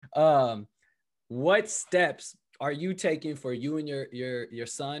What steps are you taking for you and your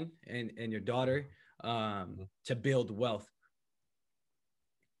son and your daughter to build wealth?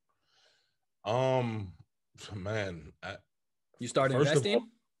 Um, man, You start first of all, investing?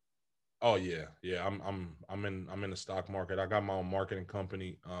 oh yeah, yeah. I'm in the stock market. I got my own marketing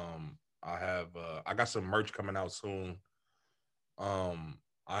company. I got some merch coming out soon.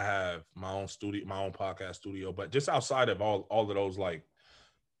 I have my own studio, my own podcast studio. But just outside of all of those like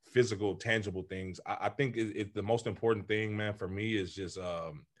physical, tangible things, I think it the most important thing, man, for me is just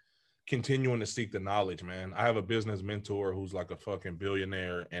continuing to seek the knowledge, man. I have a business mentor who's like a fucking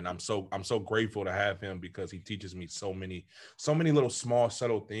billionaire, and I'm so grateful to have him because he teaches me so many little small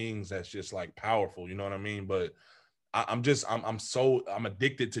subtle things that's just like powerful, you know what I mean? But I'm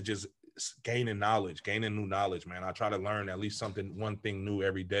addicted to just gaining new knowledge, man. I try to learn at least one thing new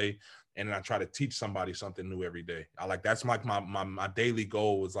every day, and then I try to teach somebody something new every day. I like that's like my daily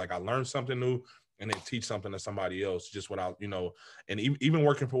goal is like I learn something new and then teach something to somebody else just without, and even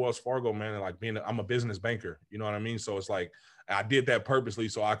working for Wells Fargo, man, and like I'm a business banker, you know what I mean? So it's like I did that purposely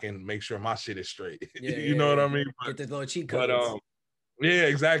so I can make sure my shit is straight. Yeah, You know what I mean? Get the little cheat But codes. yeah,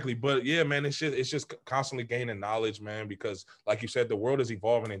 exactly. But yeah, man, it's just constantly gaining knowledge, man, because like you said, the world is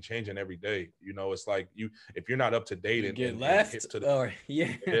evolving and changing every day. It's like if you're not up to date You and, get and left hip to the or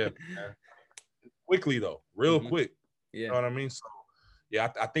yeah. yeah, man, quickly though, real Mm-hmm. quick. Yeah. You know what I mean? So yeah,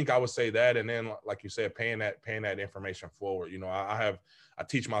 I think I would say that, and then like you said, paying that information forward. I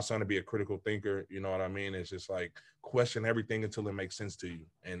teach my son to be a critical thinker. You know what I mean? It's just like question everything until it makes sense to you,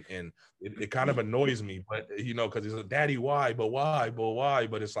 and it kind of annoys me, but because he's like, Daddy, why? But why? But why?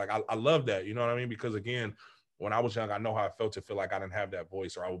 But it's like I love that. You know what I mean? Because again, when I was young, I know how I felt to feel like I didn't have that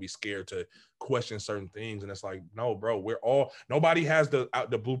voice, or I would be scared to question certain things. And it's like, no, bro, nobody has the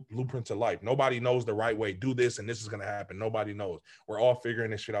blueprint to life. Nobody knows the right way. Do this, and this is gonna happen. Nobody knows. We're all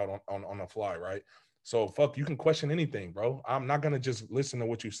figuring this shit out on the fly, right? So fuck, you can question anything, bro. I'm not gonna just listen to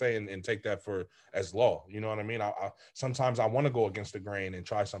what you say and take that for as law. You know what I mean? I sometimes I want to go against the grain and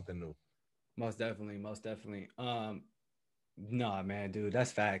try something new. Most definitely, most definitely. No, man, dude,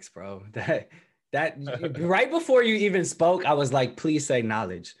 that's facts, bro. That right before you even spoke, I was like, please say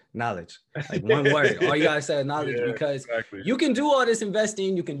knowledge, knowledge, like one word. All you gotta say is knowledge, Yeah, because exactly. you can do all this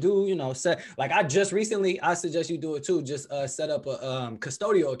investing. You can do, set like I just recently. I suggest you do it too. Just set up a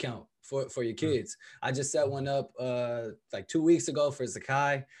custodial account for your kids. I just set one up like 2 weeks ago for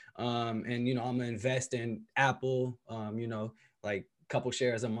Zakai. And I'm gonna invest in Apple. Like a couple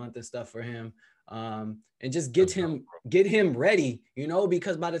shares a month and stuff for him. And just get him ready,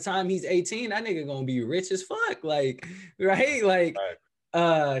 because by the time he's 18, that nigga gonna be rich as fuck. Like, right? Like,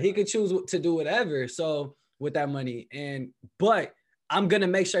 he could choose to do whatever. So with that money, but I'm gonna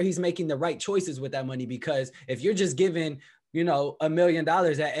make sure he's making the right choices with that money, because if you're just giving, $1 million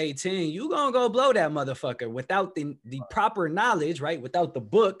at 18, you gonna go blow that motherfucker without the proper knowledge, right? Without the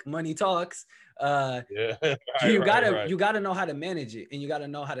book, Money Talks. Yeah, you gotta right. you gotta know how to manage it, and you gotta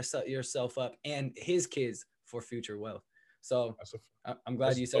know how to set yourself up and his kids for future wealth. So I'm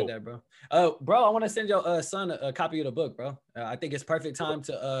glad you said that, bro. Bro, I want to send your son a copy of the book, bro. I think it's perfect time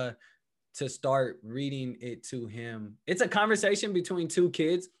to start reading it to him. It's a conversation between two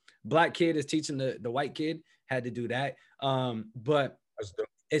kids. Black kid is teaching the white kid. Had to do that. But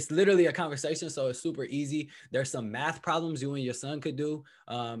it's literally a conversation, so it's super easy. There's some math problems you and your son could do,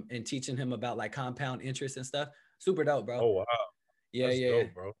 and teaching him about like compound interest and stuff. Super dope, bro. Oh wow, yeah,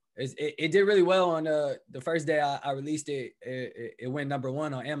 dope, bro. It did really well on the first day I released it. It went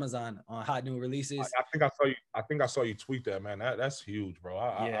 #1 on Amazon on hot new releases. I think I saw you tweet that, man. That's huge, bro.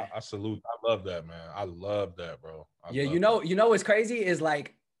 I salute. I love that, man. I love that, bro. You know what's crazy is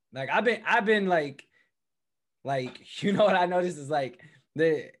like I've been like what I noticed is like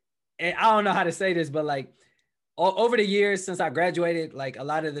and I don't know how to say this, but like over the years since I graduated, like a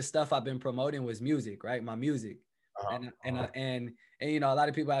lot of the stuff I've been promoting was music, right? My music. And a lot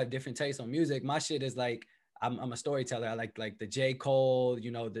of people have different tastes on music. My shit is like I'm a storyteller. I like the J. Cole,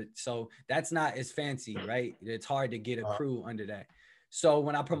 so that's not as fancy, right? It's hard to get a crew under that. So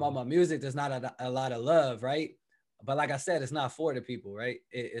when I promote my music, there's not a lot of love, right? But like I said, it's not for the people, right?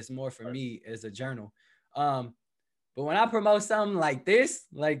 It's more for me as a journal. But when I promote something like this,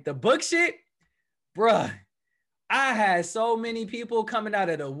 like the book shit, bruh, I had so many people coming out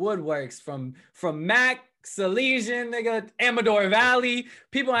of the woodworks from Mac, Salesian, nigga, Amador Valley,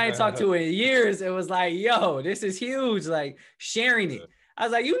 people I ain't talked to in years. It was like, yo, this is huge. Like sharing it. I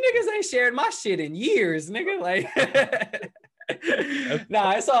was like, you niggas ain't shared my shit in years, nigga. Like,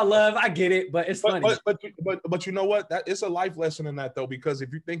 nah, it's all love. I get it, but it's funny. But you know what? That it's a life lesson in that though, because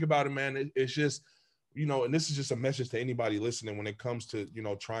if you think about it, man, it's just you know, and this is just a message to anybody listening when it comes to, you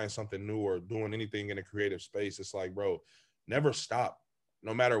know, trying something new or doing anything in a creative space. It's like, bro, never stop,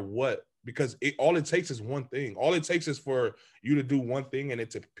 no matter what, because all it takes is one thing. All it takes is for you to do one thing and it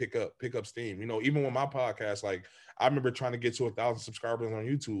to pick up steam. You know, even with my podcast, like I remember trying to get to 1,000 subscribers on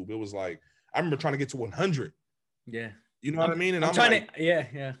YouTube. It was like, I remember trying to get to 100. Yeah. You know what I mean? And I'm trying like, to,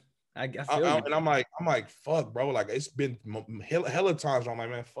 yeah. I feel you. And I'm like, fuck, bro. Like it's been hella times where I'm like,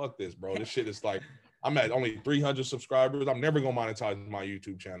 man, fuck this, bro. This shit is like, I'm at only 300 subscribers. I'm never gonna monetize my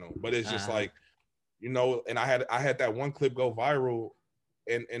YouTube channel. But it's just like, you know, and I had that one clip go viral,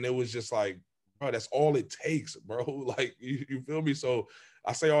 and it was just like, bro, that's all it takes, bro. Like you feel me? So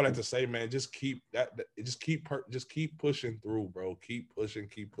I say all that to say, man, just keep pushing through, bro. Keep pushing.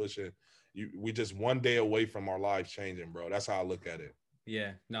 We just one day away from our lives changing, bro. That's how I look at it.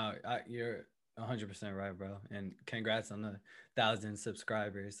 Yeah, no, you're 100% right, bro. And congrats on the 1,000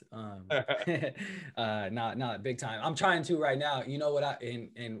 subscribers. Not big time. I'm trying to right now. You know what?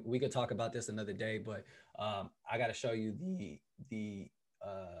 And we could talk about this another day, but I got to show you the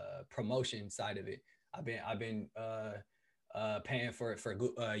promotion side of it. I've been paying for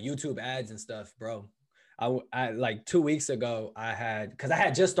YouTube ads and stuff, bro. I like 2 weeks ago, because I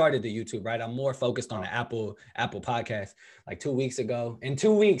had just started the YouTube, right? I'm more focused on the Apple podcast. Like 2 weeks ago, in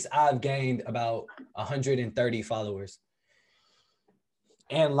 2 weeks, I've gained about 130 followers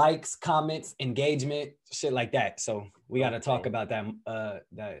and likes, comments, engagement, shit like that. So we got to talk about that.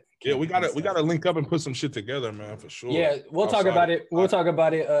 Yeah, we gotta link up and put some shit together, man, for sure. Yeah, we'll talk about it. We'll talk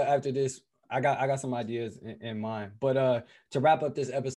about it after this. I got some ideas in mind. But to wrap up this episode.